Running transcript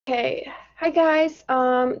Okay, hi guys.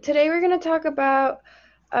 Today we're gonna talk about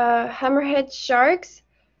hammerhead sharks.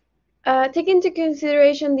 Take into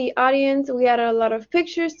consideration the audience. We added a lot of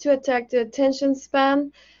pictures to attack the attention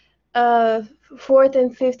span of fourth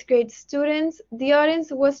and fifth grade students. The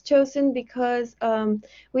audience was chosen because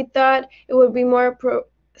we thought it would be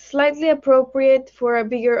slightly appropriate for a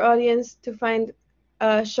bigger audience to find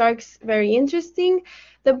sharks very interesting.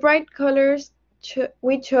 The bright colors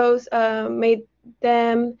we chose made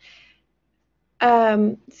them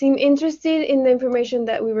seem interested in the information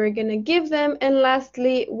that we were going to give them. And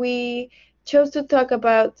lastly, we chose to talk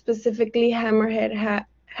about specifically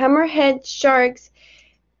hammerhead sharks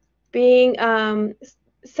being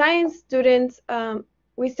science students.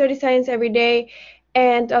 We study science every day,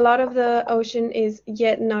 and a lot of the ocean is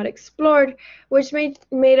yet not explored, which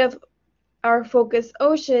made of our focus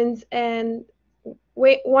oceans. And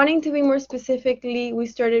wanting to be more specifically, we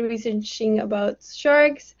started researching about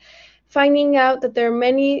sharks, finding out that there are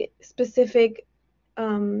many specific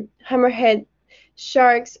hammerhead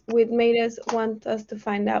sharks, which made us want us to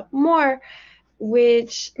find out more,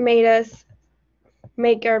 which made us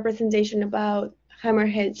make our presentation about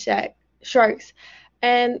sharks.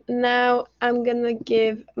 And now I'm gonna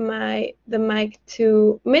give the mic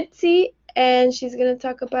to Mitzi, and she's gonna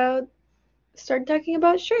start talking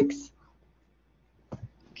about sharks.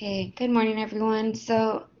 Okay, good morning everyone.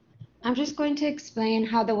 So I'm just going to explain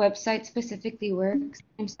how the website specifically works.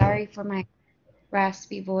 I'm sorry for my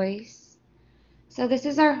raspy voice. So this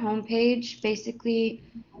is our homepage, basically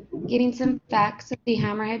giving some facts of the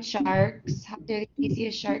hammerhead sharks, how they're the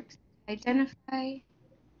easiest sharks to identify.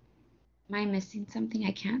 Am I missing something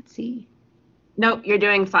I can't see? Nope, you're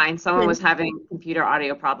doing fine. Someone was having computer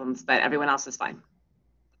audio problems, but everyone else is fine.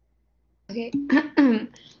 Okay.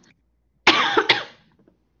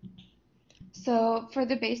 So for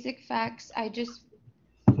the basic facts, I just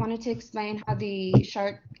wanted to explain how the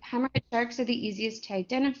hammerhead sharks are the easiest to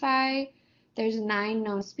identify. There's 9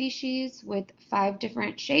 known species with 5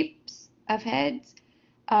 different shapes of heads.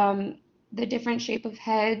 The different shape of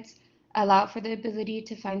heads allow for the ability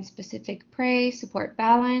to find specific prey, support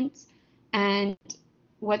balance, and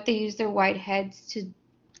how they use their wide heads to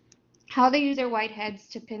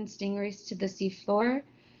pin stingrays to the seafloor.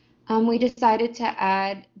 We decided to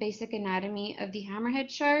add basic anatomy of the hammerhead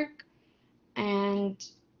shark, and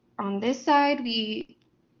on this side we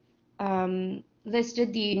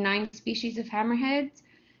listed the 9 species of hammerheads,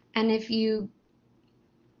 and if you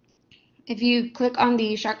click on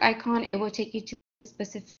the shark icon, it will take you to a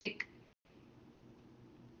specific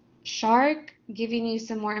shark, giving you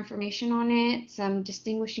some more information on it, some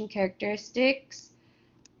distinguishing characteristics,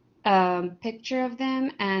 picture of them,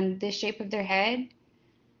 and the shape of their head.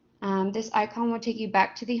 This icon will take you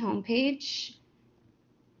back to the home page.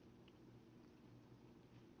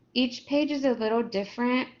 Each page is a little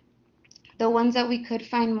different. The ones that we could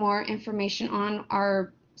find more information on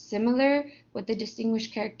are similar, with the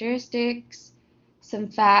distinguished characteristics, some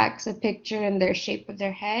facts, a picture, and their shape of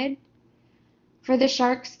their head. For the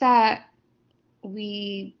sharks that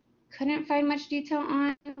we couldn't find much detail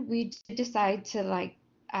on, we did decide to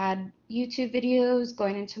add YouTube videos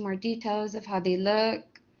going into more details of how they look.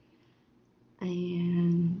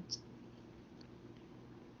 And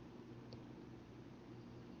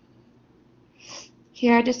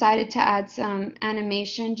here I decided to add some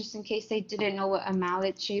animation just in case they didn't know what a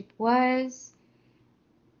mallet shape was.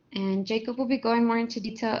 And Jacob will be going more into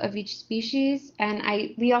detail of each species. And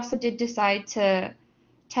we also did decide to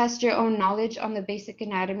test your own knowledge on the basic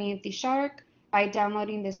anatomy of the shark by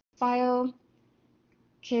downloading this file.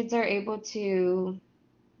 Kids are able to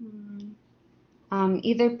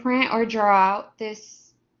either print or draw out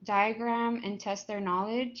this diagram and test their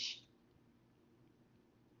knowledge.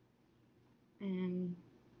 And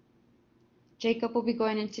Jacob will be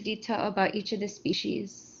going into detail about each of the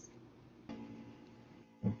species.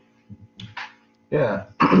 Yeah.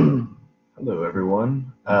 Hello,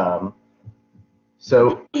 everyone.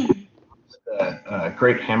 So,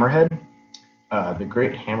 great hammerhead. The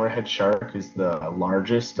great hammerhead shark is the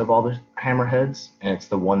largest of all the hammerheads, and it's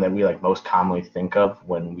the one that we most commonly think of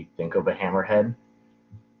when we think of a hammerhead.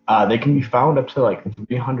 They can be found up to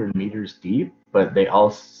 300 meters deep, but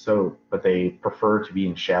they prefer to be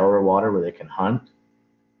in shallower water where they can hunt.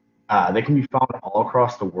 They can be found all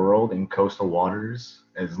across the world in coastal waters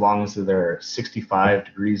as long as they're 65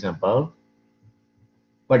 degrees and above.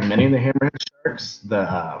 Like many of the hammerhead sharks,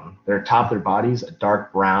 their top of their bodies a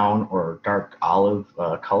dark brown or dark olive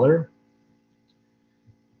color.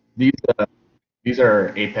 These these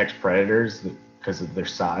are apex predators because of their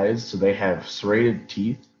size, so they have serrated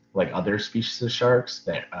teeth like other species of sharks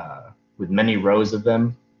that with many rows of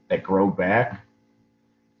them, that grow back.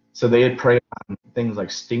 So they prey on things like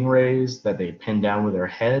stingrays that they pin down with their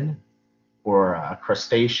head, or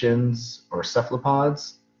crustaceans or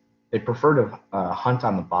cephalopods. They prefer to hunt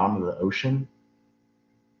on the bottom of the ocean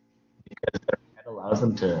because their head allows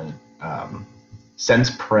them to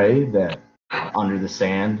sense prey that are under the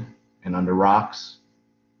sand and under rocks.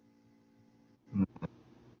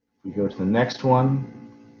 We go to the next one.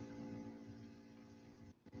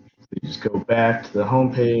 You just go back to the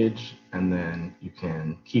home page, and then you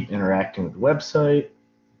can keep interacting with the website.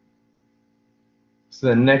 So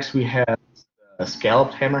then next we have a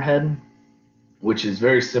scalloped hammerhead, which is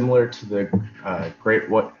very similar to the great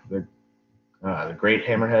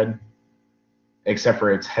hammerhead, except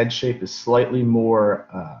for its head shape is slightly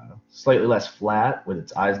less flat, with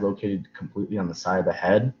its eyes located completely on the side of the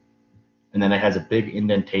head, and then it has a big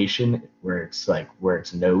indentation where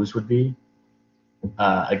its nose would be.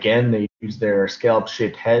 Again, they use their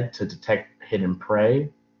scallop-shaped head to detect hidden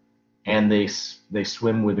prey, and they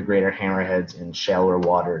swim with the greater hammerheads in shallower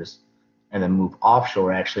waters, and then move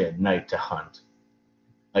offshore actually at night to hunt.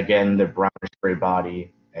 Again, their brownish gray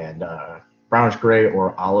body and brownish gray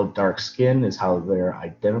or olive dark skin is how they're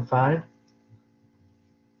identified.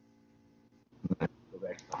 Go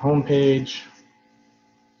back to the home page.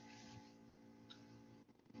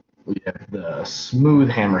 We have the smooth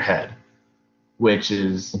hammerhead, which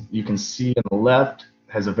is, you can see on the left,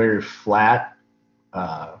 has a very flat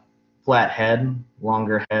head,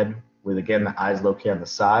 longer head, with again the eyes located on the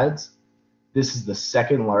sides. This is the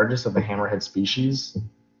second largest of the hammerhead species,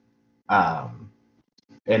 and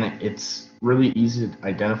it's really easy to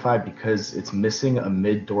identify because it's missing a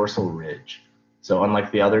mid-dorsal ridge. So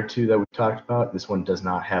unlike the other two that we talked about, this one does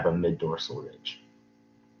not have a mid-dorsal ridge,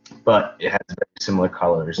 but it has very similar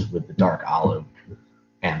colors with the dark olive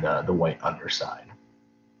and the white underside.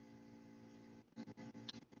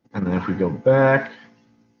 And then if we go back,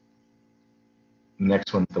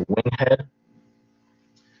 next one's the winghead.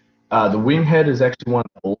 The winghead is actually one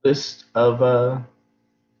of the oldest of the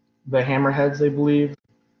hammerheads, I believe.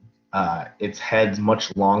 Its head's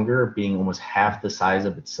much longer, being almost half the size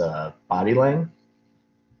of its body length.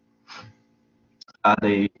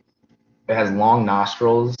 It has long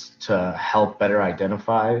nostrils to help better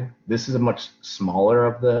identify. This is a much smaller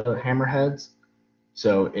of the hammerheads,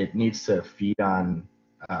 so it needs to feed on.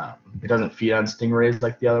 It doesn't feed on stingrays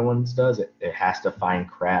like the other ones does. It has to find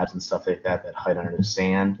crabs and stuff like that hide under the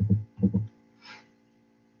sand.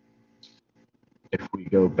 If we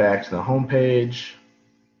go back to the home page,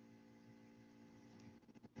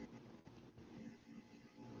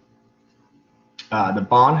 the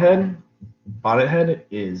bonnet head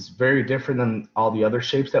is very different than all the other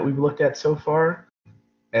shapes that we've looked at so far.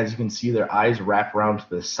 As you can see, their eyes wrap around to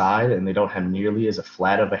the side, and they don't have nearly as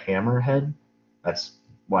flat of a hammerhead. That's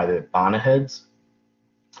why they're bonnet heads.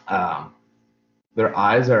 Their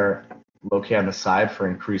eyes are located on the side for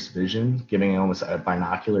increased vision, giving almost a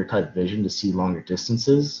binocular type vision to see longer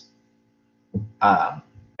distances.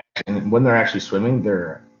 And when they're actually swimming,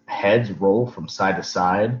 their heads roll from side to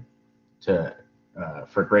side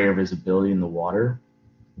for greater visibility in the water.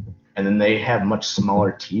 And then they have much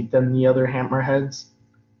smaller teeth than the other hammerheads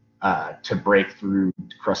to break through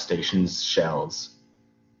crustaceans' shells.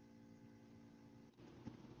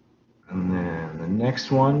 And then the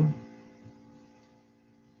next one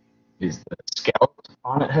is the scalloped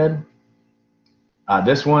bonnet head.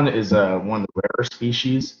 This one is one of the rarer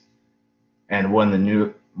species and one of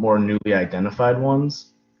the more newly identified ones.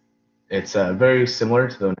 It's very similar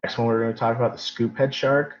to the next one we're going to talk about, the scoop head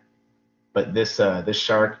shark. But this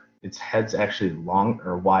shark, its head's actually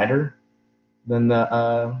wider than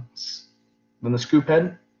the scoop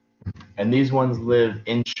head, and these ones live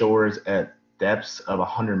inshores at depths of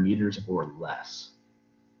 100 meters or less.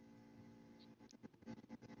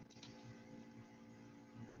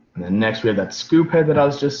 And then next we have that scoop head that I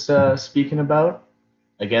was just speaking about.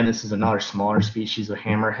 Again, this is another smaller species of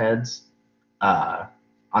hammerheads.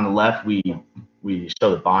 On the left, we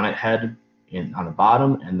show the bonnet head on the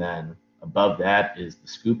bottom, and then above that is the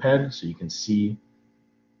scoop head, so you can see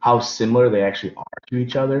how similar they actually are to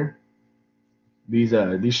each other.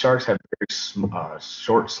 These sharks have very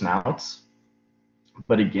short snouts,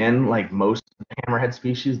 but again, like most hammerhead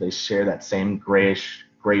species, they share that same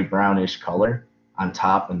gray-brownish color on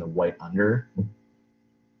top and the white under.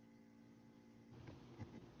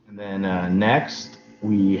 And then next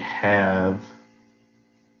we have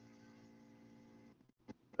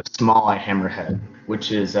the small eye hammerhead,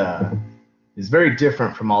 which is very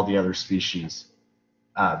different from all the other species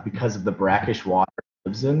because of the brackish water it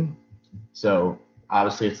lives in. So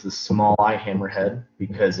Obviously, it's the small eye hammerhead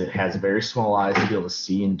because it has very small eyes to be able to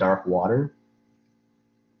see in dark water.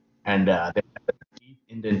 And they have a deep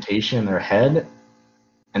indentation in their head.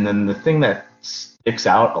 And then the thing that sticks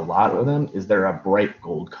out a lot with them is they're a bright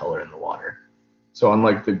gold color in the water. So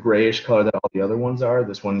unlike the grayish color that all the other ones are,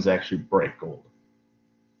 this one's actually bright gold.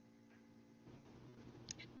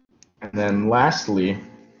 And then lastly,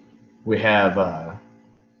 we have a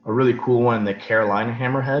really cool one, the Carolina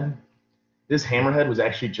hammerhead. This hammerhead was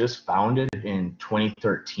actually just founded in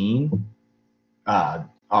 2013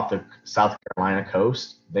 off the South Carolina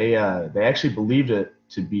coast. They actually believed it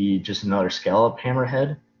to be just another scallop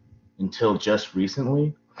hammerhead until just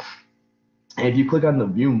recently. And if you click on the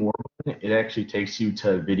view more button, it actually takes you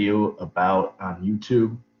to a video about on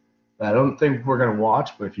YouTube. I don't think we're going to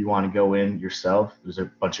watch, but if you want to go in yourself, there's a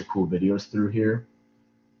bunch of cool videos through here.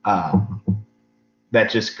 That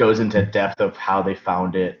just goes into depth of how they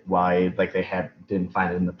found it, why like they didn't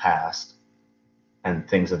find it in the past, and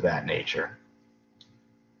things of that nature.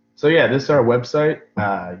 So yeah, this is our website.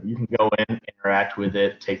 You can go in, interact with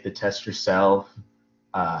it, take the test yourself,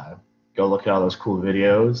 go look at all those cool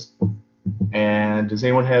videos. And does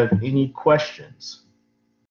anyone have any questions?